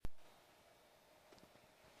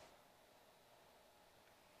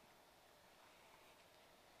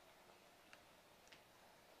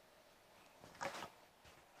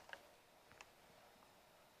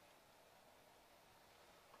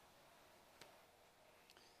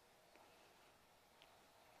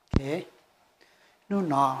Okay. Nu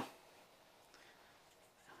nọ.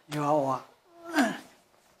 Yo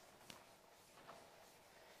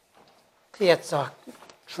thiab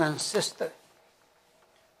transistor.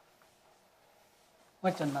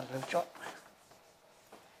 What cho nó lựa chọn.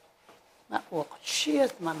 Nó buộc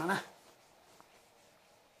chiết mà nó.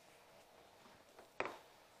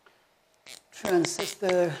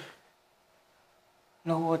 Transistor.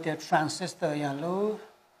 Lô thiab transistor ya lô.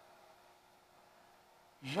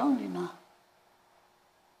 Giống như nó.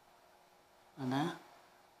 Nè.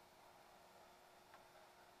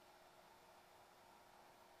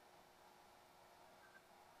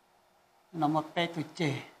 Nó một bé tụi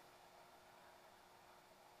chê.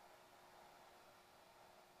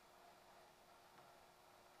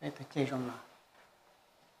 Bé tụi chê trong nào.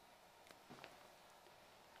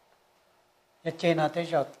 Cái chê nào thế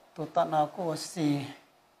giờ tụi ta nào có xì.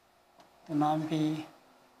 Tụi nó bì. Tụi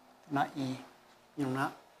nó y. Nhưng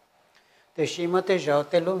nó. Tụi xì mà thế giờ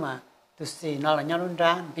thế lúc mà. Tụi xì nó là nhau luôn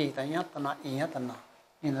ra. Bì ta nhá tụi nó y nhá tụi nó.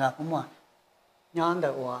 Nhưng là cũng mà. Nhá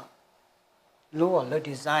được của. Lúc ở lớp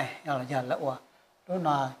design, là giờ lớp ở lúc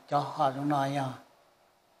nào cho họ lúc nào giờ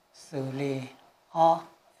xử lý O,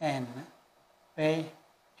 N, P,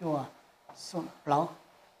 chua, sụn, plau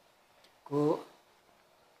của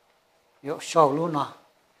yếu sâu lúc nào.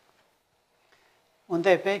 Vấn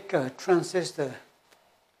đề về cái transistor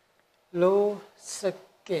lúc sự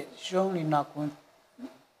kiện trong này nó cũng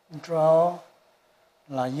draw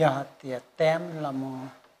là giờ thì tem là một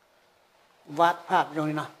vát pháp trong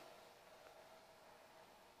này nào.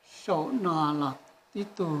 Số nó là tí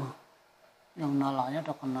tù dùng nó là nhất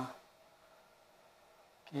đọc nó.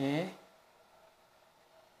 Kế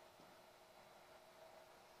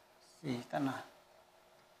gì ta nào.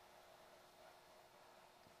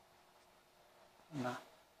 Nó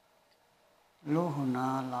lưu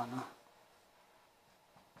nó là nó.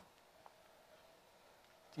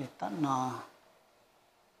 Chỉ ta nó.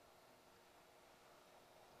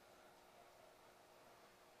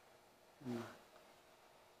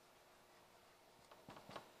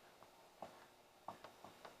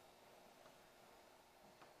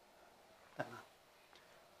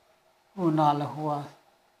 Hùa là hùa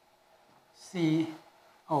si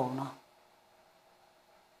ổ nó.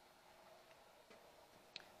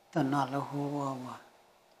 Tần là hùa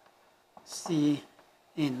si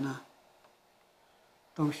in nó.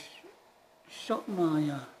 Tôi sốt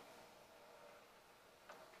nó ya.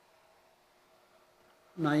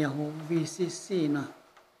 Nó ya hùa VCC nó.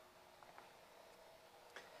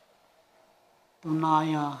 Tôi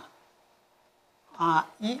nói ya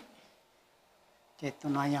AI. Chết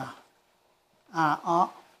tôi nói ya A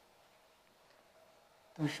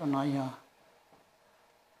tôi sẽ nói giờ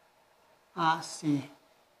AC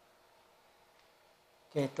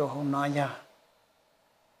cái tôi không nói giờ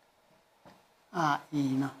AI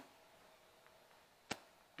nữa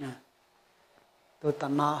nè tôi ta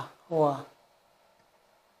nói hoa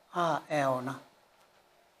AL nữa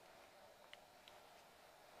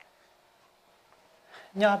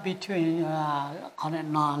nhà between con này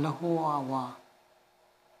nó là hoa và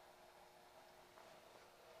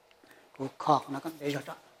khóc nó còn để cho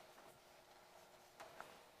đó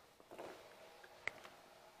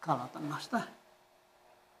kalau tak nasta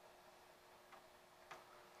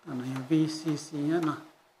nó VCC nó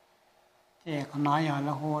thì còn nói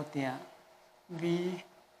là hồ thì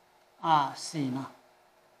VRC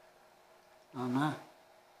nó nè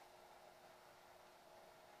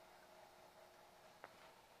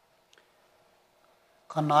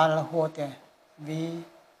còn nói là hồ thì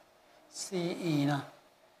VCE nó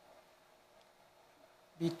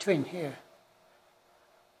between here.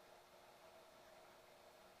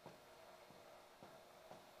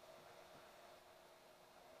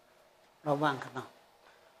 Nó bằng cái nào.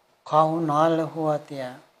 Không nói là hùa thì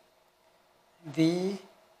V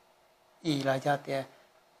E là cho thì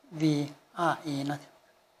V A E nó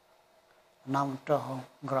nằm trong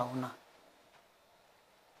grow nó.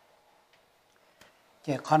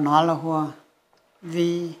 Chỉ không nói là hùa V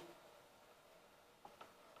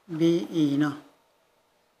B E nó.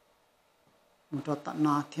 Một trò tận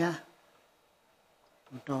nó thế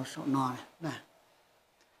một trò số nó này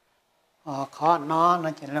khó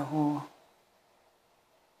nó chỉ là hồ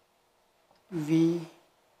V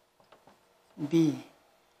B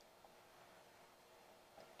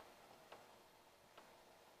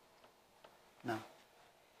nào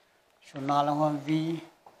số nó là hồ V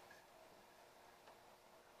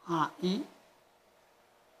A I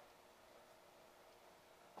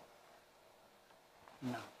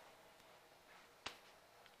nào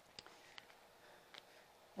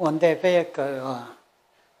vấn đề về cái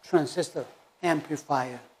transistor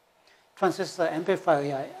amplifier transistor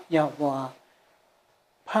amplifier อย่าว่า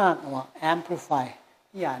ภาคว่า amplify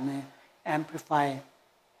อย่างนี้ amplify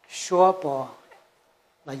ชัวร์ปอ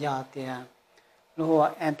ระยะเดียหรือว่า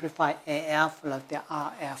amplify AF หรือเดีย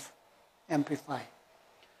RF amplify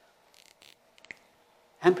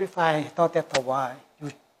amplify ต่อแต่ตัวอยู่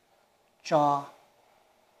จอ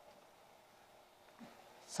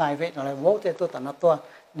ไซเวทอะไรโวลต์ตัวนั้นตัว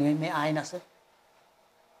นี่ไม่ไอนะสิ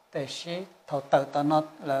แต่ชีเขาเติร์ตนั้น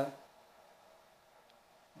เลย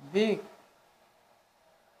big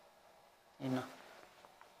นี่นะ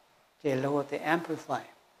เจริญแต่ amplify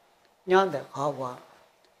ย้อนแต่เขาว่า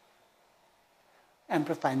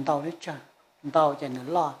amplify ดาวนี่จ้ะดาวจะเนี่ย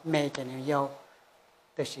ล้อเมย์จะเนี่ยยาว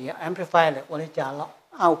แต่ชี amplify เลยวันนี้จะล้อ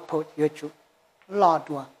output เยอะจุดล้อ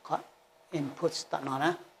ตัวเขา input ต่างๆน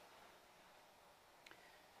ะ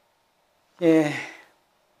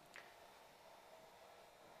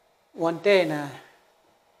วันเดย์นะ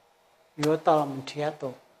อยู่ตลอดเที่ยวตั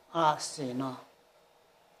วสีนะ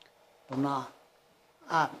ตัวน่ะ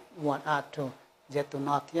วันตัวเจ็ดตัว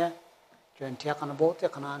น่ะเที่ยวจนเที่ยวกันโบต์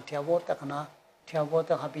กันเที่ยวโบต์กันเที่ยวโบต์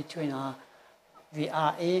กันไปช่วยนะ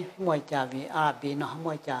VRA มวยจ่า VRB นะม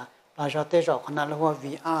วยจ่าเราจะเตะจอกันแล้วว่า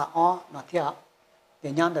VRO นะเที่ยวเดี๋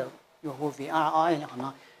ยวนี้เดี๋ยวอยู่หัว VRO อย่างนั้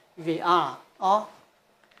น VRO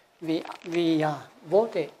V ยา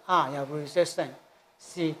voltage R ยา resistance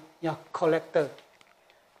C ยา collector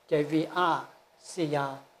ใจ VR C ยา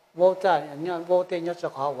voltage เนี่ย voltage เนี่ยจะ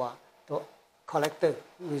เขาว่าตัว collector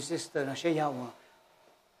resistor นะใช่ยาว่า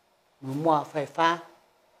มัวไฟฟ้า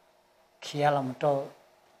เขียนลำตั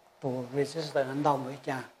ว resistor นั้นดาวไม่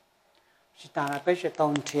จ้าสิตาไปจะต้อ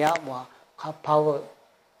งเทียบว่าเขา power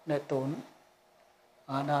ในตัว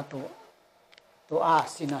ตัว R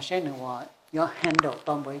C นะใช่หนึ่งว่า要 handle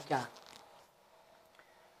当不家，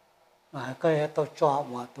个都抓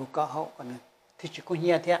我都搞好可能，提起工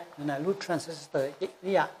业的，那路 transistor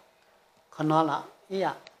一样，看到了一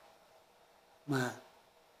样，嘛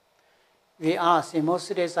 ，VR 是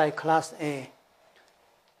mostly 在 class A，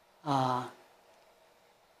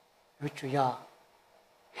 有主要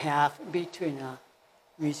have between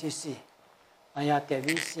VCC， 哎呀，的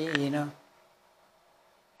VCE 呢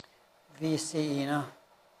 ，VCE 呢。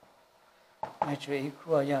那就一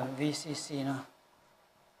个要 VCC 呢，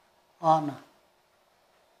呢，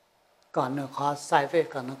干那他塞费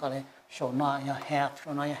干那个嘞，手拿要 have，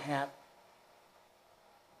 手拿要 have，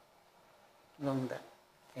 弄的，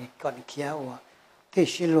干的起我，提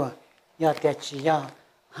示了，要得只要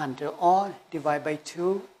 100 all divide by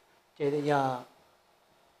 2， 这个要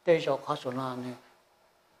对手他手拿呢，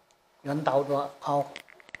人导的เขา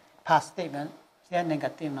positive นั้นเสีย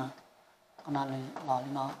negative นะขนาดนี้หล่อเล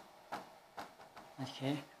ยเนาะโอเค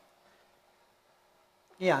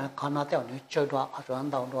นี่อย่างเขาหน้าเต่านี่เจอตัวเขาส่วน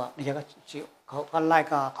ดาวตัวนี่ก็จิเขาไล่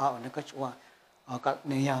ก็เขาเนี่ยก็ชัวก็เ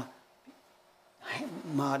นี่ย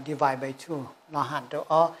มา divide by 2เราหันตั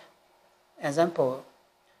ว example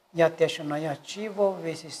ยาเตชนยาชีโว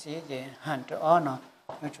VCC เจหันตัวเนาะ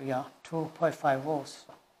ก็ชัว 2.5 volts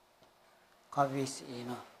ก็ VCE เ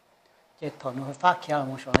นาะเจถอนไฟฟ้าเขียว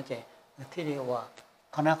มันส่วนเจที่เรียกว่า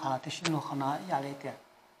ขนาดที่ชิ้นขนาดยาเล็ก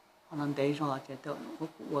นั้นเดี๋ยวเราจะต้อง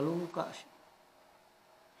วัวลูกก็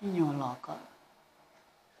ยิ่งเราก็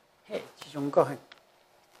เฮ้ยที่จงก็ให้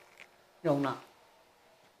ยงนะ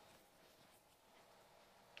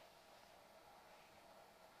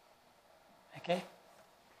โอเค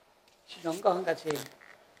ที่จงก็ให้กันสิ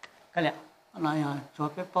กันเลยอันนั้นยังจบ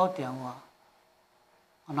ไปเป้าเดียวว่า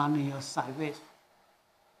อันนั้นยังสายเวท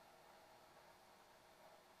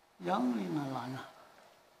ยังนี่น่าหลานนะ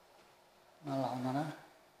น่าหลานนะ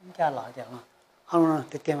家老讲嘛，阿龙呢，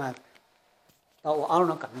这嘛，到我阿龙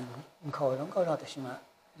那干门口能够到的什么，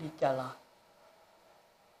离家啦，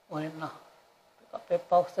我呢，被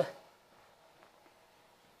包着，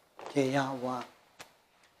这样我，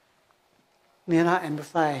你那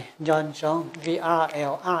amplify ย้อนสอง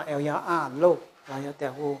VRL ยา R low เราจะแต่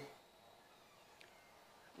หู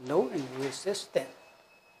low and resistant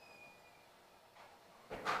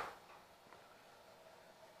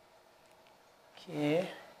โอเค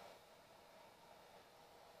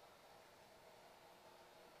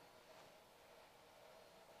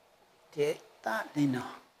เจ๊ตานี่เนา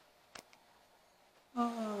ะ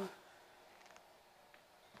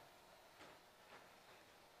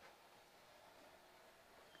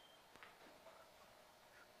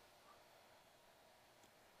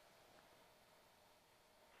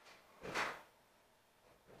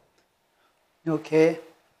โอเค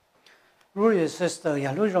รู้อยู่สิสเตอร์อย่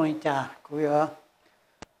ารู้ตรงนี้จ้ากูอยาก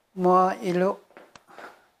มาอีลู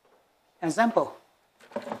example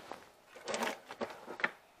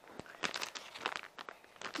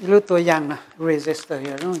รู้ตัวอย่างนะ resistor อ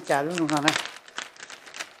ย่าต้องจ่ายรู้ตรงนั้นนะ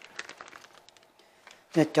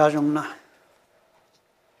อย่าจ่ายตรงนั้น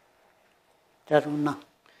จ่ายตรงนั้น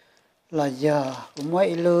là giờ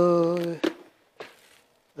mỗi lư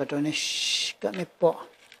là tôi này cái này bỏ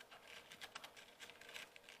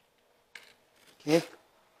ok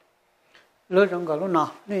lư trong cái lúc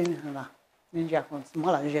nào nên là nên giặc còn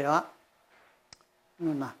mất lại gì đó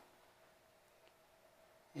lúc nào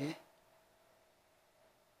ok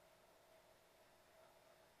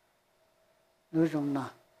lư trong nào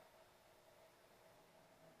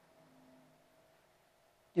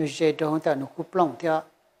như vậy đó ta nó cúp lỏng theo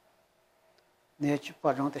nếu chú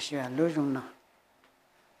bỏ trong ta sẽ lối trong nào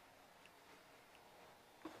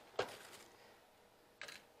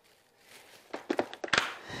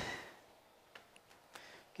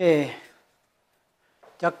cái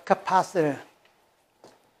cho capacitor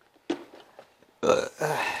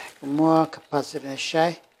mua capacitor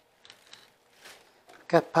sai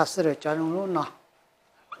capacitor cho trong lúc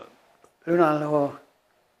nào là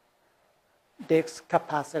dex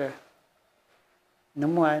capacitor nó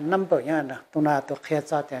mua number như là tôi là tôi khai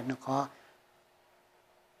ra thì nó có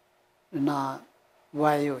nó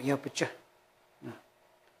value nhiều bự chứ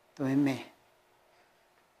tôi mẹ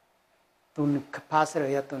tôi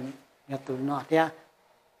capacitor ya tôi nó thế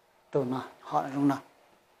tôi nó họ luôn nào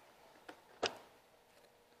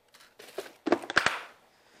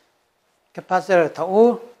capacitor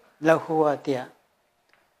thấu là hùa tiệt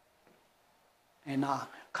này nó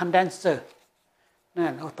condenser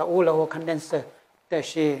này nó thấu là hùa condenserแต่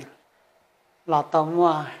สิเราต้องว่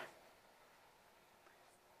า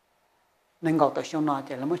ในงอกตัวช่วงนั้นแ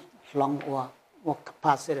ต่เราไม่ลองว่า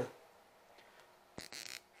capacitor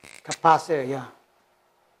อย่า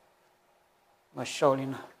มาโชว์เลย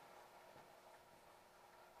นะ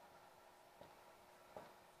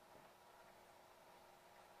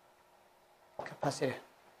capacitor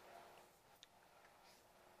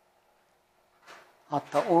เอา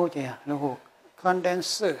ตัวจะแล้วก็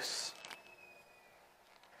condensers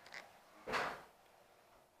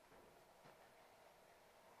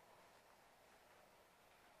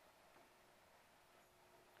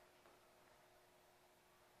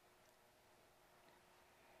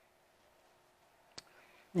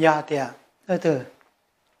อย่าแต่เธอ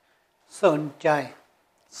สนใจ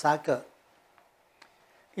สาเกต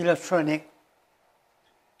อิเล็กทรอนิกส์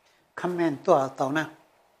คอมเมนต์ตัวต่อนะ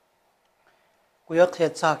กูยกเทีย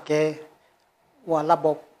บจากแกว่าระบ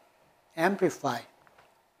บ amplify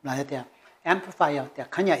หลายแต่ amplify แต่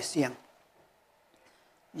ขยายเสียง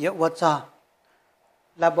เยอะว่าจะ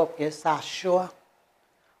ระบบเกษาชัว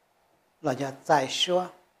เราจะใจชัว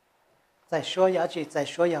อยากจีใจ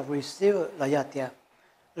ชัวอยาก receive เราอยากแต่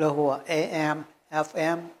เราหัว AM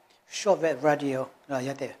FM shortwave radio เราอย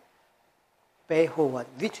ากแต่ไปหัว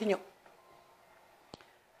วิทยุ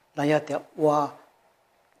เราอยากแต่ว่า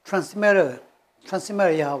transmitter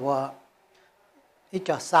อยากว่าอีจ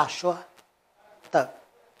ะสาชัวแต่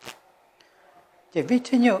จะวิท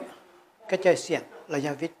ยุกระจายเสียงเราอย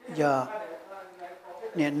าก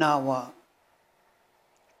เนี่ยนาว่า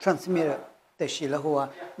transmitter แต่สิเราหัว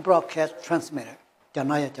broadcast transmitter จะ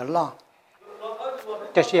น้อยจะล่อ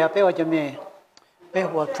แต่สิไปว่าจะมีไป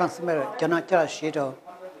หัว transmitter จะน้อยจะสิเรา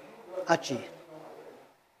อาจี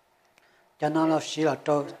จะน้อยเราสิเรา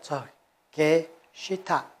ตัวจะเกสิท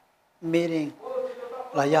า meeting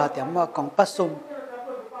เราอยากแต่เมื่อกองประชุม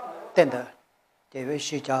เต็นเดอร์จะไป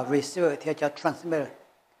สิจะ receiver ที่จะ transmitter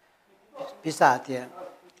พิษาที่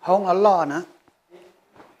ห้องล่อนะ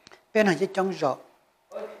เป็นอะไรจังหวะ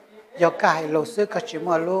อยากให้เราซื้อก็ชิม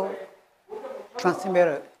าลู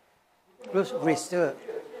transmitter ลู receiver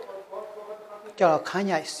จะข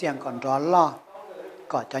ยายเสียงก่อนรอล่อ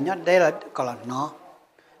ก็จะยัดได้แล้วก็แล้วเนาะ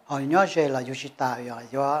หอยย้อนเจเราอยู่ชิตาอ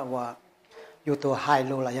ยู่ว่าอยู่ตัวไฮโ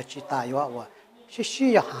ลเราอยู่ชิตาอยู่ว่าชิ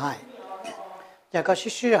อยากไฮอยากก็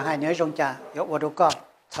ชิอยากไฮเนี่ยจงจะอยู่ว่าดูก็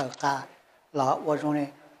เถิดตาแล้วว่าตรงนี้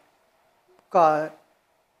ก็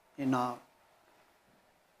นี่เนาะ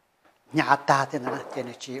nhà ta thế nào thế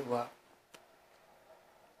này chỉว่า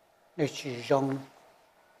นี่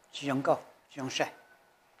chỉ dùng câu dùng sai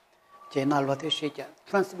thế nào lo thế sẽ cho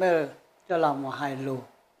transmitter cho làm một hai lô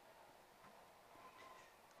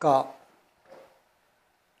có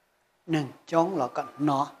nên chống là còn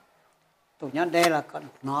nó tụi nhá đây là còn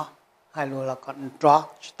nó hai lô là còn draw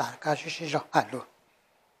tất cả sẽ rõ hai lô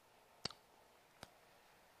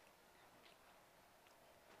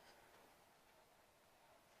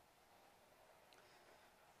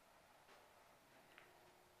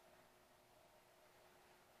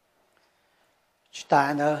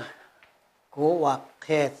tại nó của hoặc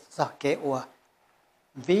hệ sa kế của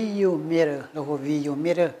VU mirror แล้วก็ VU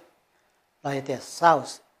mirror เราจะ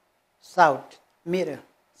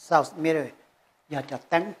south mirror อยากจะ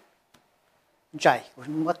ตั้งใจคุ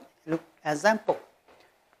ณวัด look example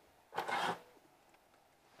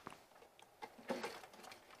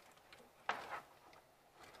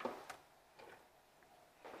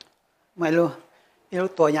ไม่รู้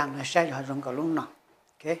ตัวอย่างนะใช่หรือกับลุงเนาะโ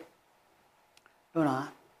อเคลุงเนาะ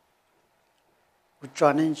อุจจา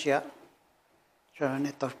ระนี่เชื่อcho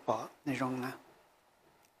nên tôi bỏ này rong nào,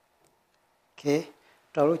 ok,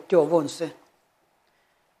 rồi lúc cho vốn sẽ,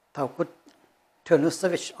 thầu cút turn on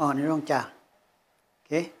switch on này rong chả,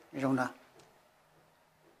 ok, này rong nào,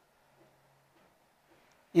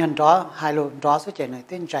 nhân đó hai lô đó số chuyện này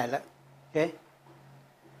tiến chạy lại, ok,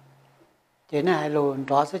 chuyện này hai lô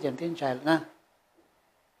đó số chuyện tiến chạy lại nè,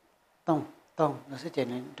 tông nó số chuyện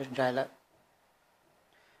này tiến chạy lại,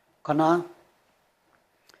 còn nó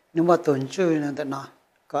nhưng mà tuần trước là nó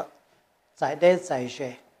có giải đế giải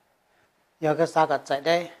chế, giờ cái sao cả giải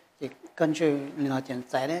đế chỉ根据nó chuyện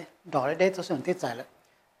giải đế, đó đế tôi dùng thiết giải lại,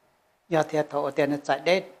 giờ thì thầu tiền là giải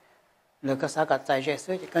đế, rồi cái sao cả giải chế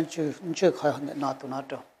số chỉ根据chưa khỏi nó tụi nó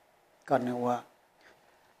rồi, còn nữa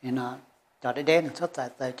thì nó đó đế nó xuất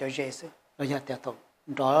giải cho chế số, rồi giờ thì thầu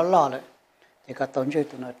đó lo lại, chỉ có tuần trước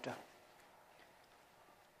tụi nó rồi,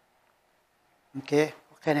 ok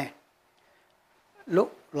này.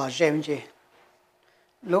 Lúc là xem gì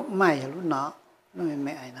lúc mày lúc nó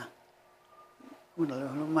mẹ ấy nè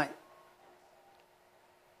lúc mày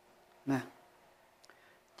nè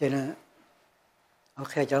cho nên ok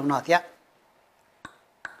cho nó tiếp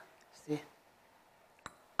see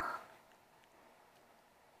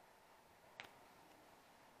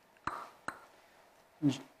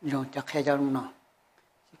dùng cho khe cho nó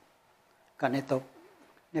cả này tốt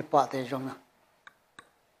này bỏ thì dùng nào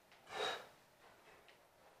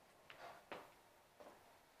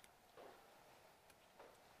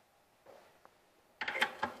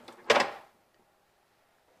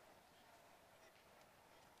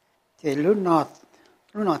thì lúc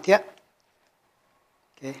nó thiết,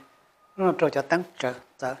 ok, lúc nó trôi cho tăng trở,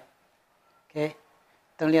 ok,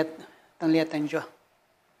 tăng liệt tăng chưa,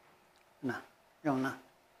 nè, dùng nè,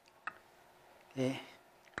 ok,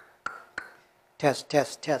 test,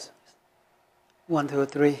 1 2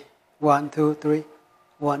 3,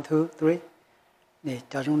 để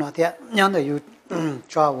cho chúng nó thiết, nhớ để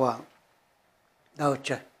cho vào đầu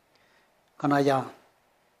trời, còn bây giờ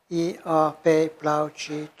ERP bao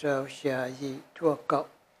chi trâu xia yi thua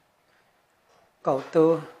cậu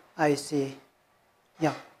tu IC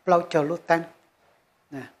nhập bao cho lúc tăng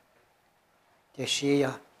nè thì xí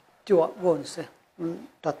chua vốn sẽ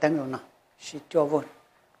ta tăng rồi nè xí chua vốn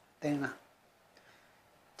tăng nè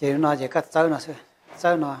thì nó chỉ cắt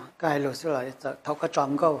sau nó cái lối sẽ là thâu cái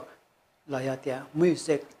tròn câu là giờ thì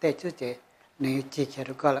music để chứ chỉ nếu chỉ kia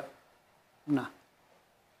được coi là nè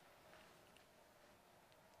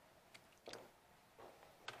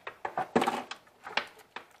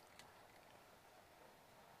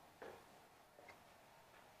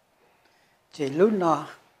chỉ lúc nào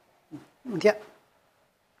thiết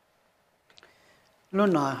lúc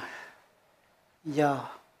nào giờ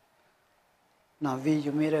nào ví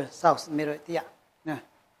dụ mirror south mirror thiab nè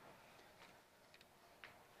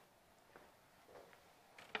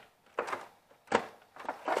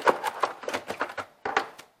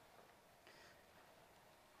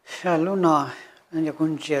lúc nào anhจะคุ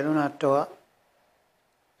ณเชื่อlúc nàoตัว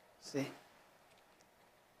สิ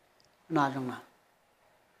nào trong nào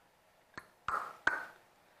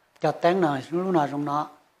cho tiếng nào lúc nào trong nó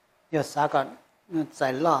giờ sao còn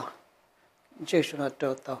giải lo chưa số nó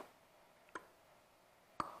trâu tàu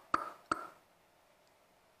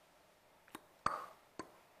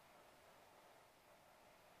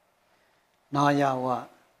nó giờ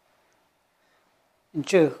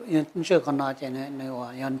chưa còn nói chuyện này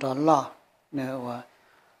nữa giờ đó lo nữa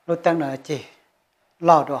lúc tiếng nào chỉ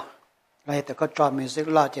lo rồi lại từ có trò music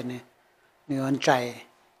lo chuyện này nữa anh chạy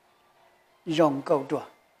dùng câu đùa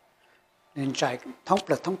nên chạy thông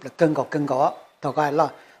bực cân gõ tao cái lo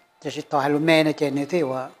chỉ tao hai lô mẹ này chuyện này thì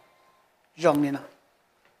dùng này nè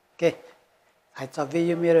ok hãy cho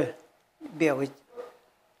video mirror biểu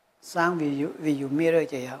sáng ví dụ mirror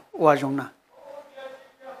chỉ dùng nè